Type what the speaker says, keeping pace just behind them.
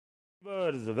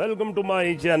Viewers, welcome to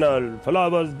my channel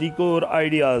Flowers Decor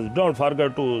Ideas. Don't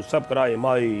forget to subscribe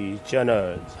my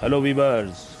channels. Hello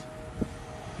viewers,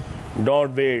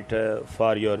 don't wait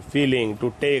for your feeling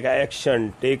to take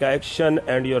action. Take action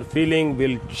and your feeling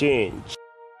will change.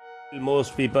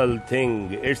 Most people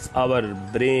think it's our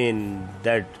brain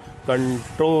that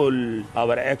control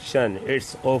our action.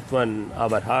 It's often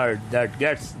our heart that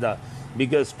gets the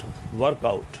biggest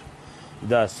workout.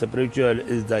 The spiritual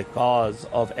is the cause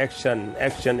of action.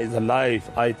 Action is a life.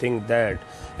 I think that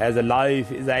as a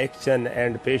life is action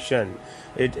and passion,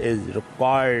 it is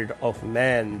required of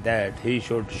man that he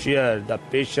should share the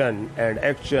passion and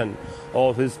action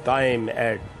of his time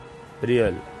at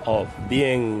real of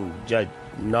being judged,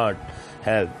 not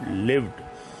have lived.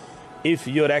 If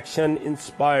your action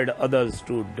inspired others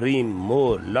to dream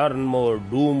more, learn more,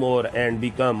 do more, and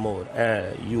become more,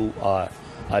 you are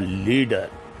a leader.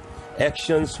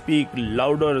 Actions speak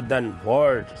louder than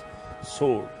words,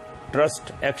 so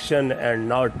trust action and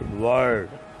not word.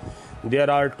 There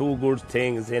are two good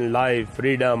things in life: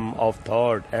 freedom of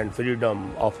thought and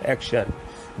freedom of action.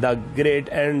 The great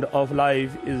end of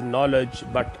life is knowledge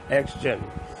but action.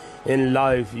 In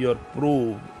life you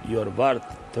prove your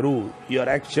worth through your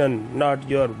action, not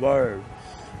your word.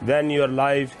 When your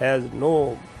life has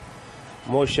no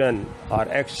motion or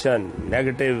action,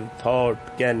 negative thought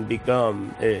can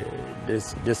become a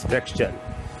distraction.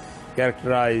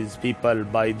 Characterize people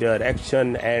by their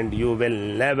action and you will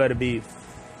never be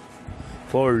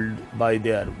fooled by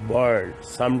their words.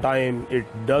 Sometimes it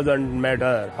doesn't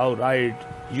matter how right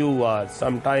you are.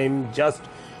 Sometimes just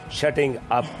shutting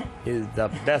up is the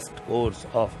best course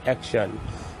of action.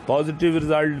 Positive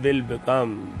result will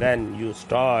become when you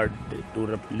start to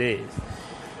replace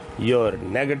your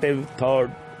negative thought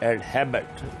and habit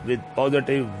with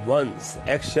positive ones.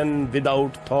 Action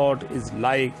without thought is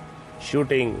like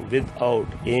shooting without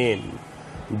aim.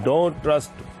 Don't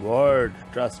trust word,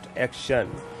 trust action.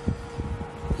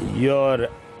 Your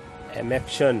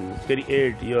action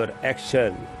create your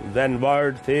action. When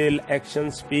word fail,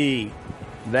 action speak.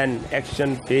 When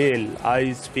action fail,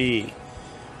 I speak.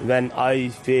 When I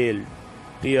fail,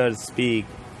 tears speak.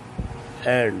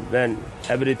 And when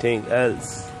everything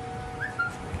else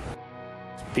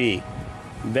speak,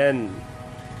 when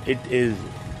it is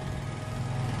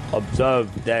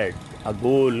observed that a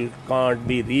goal can't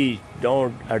be reached,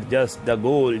 don't adjust the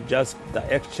goal, just the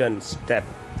action step.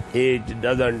 Age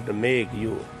doesn't make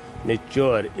you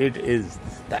mature, it is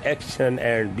the action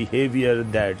and behavior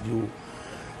that you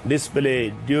display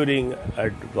during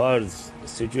adverse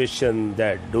situations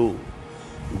that do.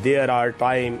 There are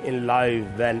times in life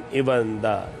when even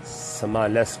the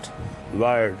smallest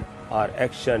word or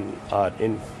action are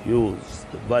infused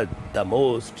with the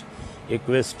most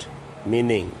equist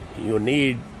meaning. You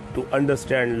need to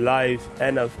understand life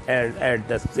enough and at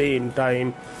the same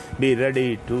time be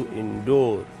ready to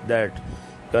endure that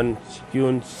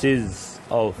consequences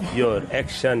of your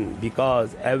action,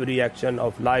 because every action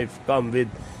of life comes with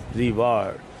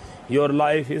reward. Your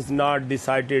life is not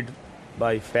decided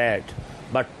by fate,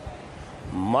 but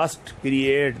must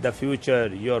create the future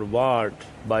you want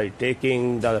by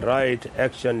taking the right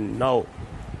action now.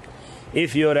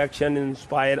 If your action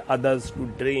inspire others to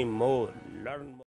dream more, learn more.